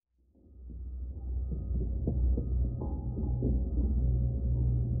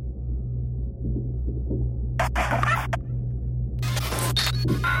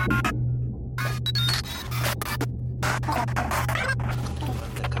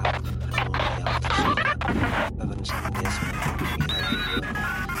Keturunan dekat mulai yang tersurat avançant més rock temps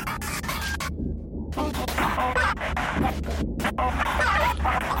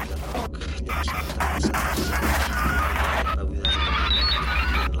entrelaçats. La vida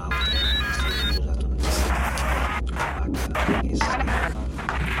i l'altre s'havia posat un vaca és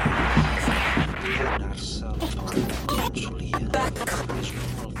donar-se el pont consolia. És un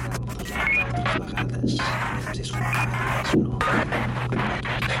mal que han passat altres vegades. Ens és complicades, no?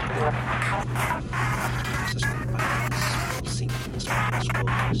 Les campanes, els signes, les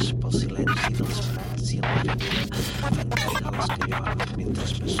gotes, pel silenci dels frats i la lluvia fan caigar les calloles mentre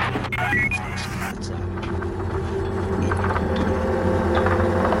es mesclen els descansats.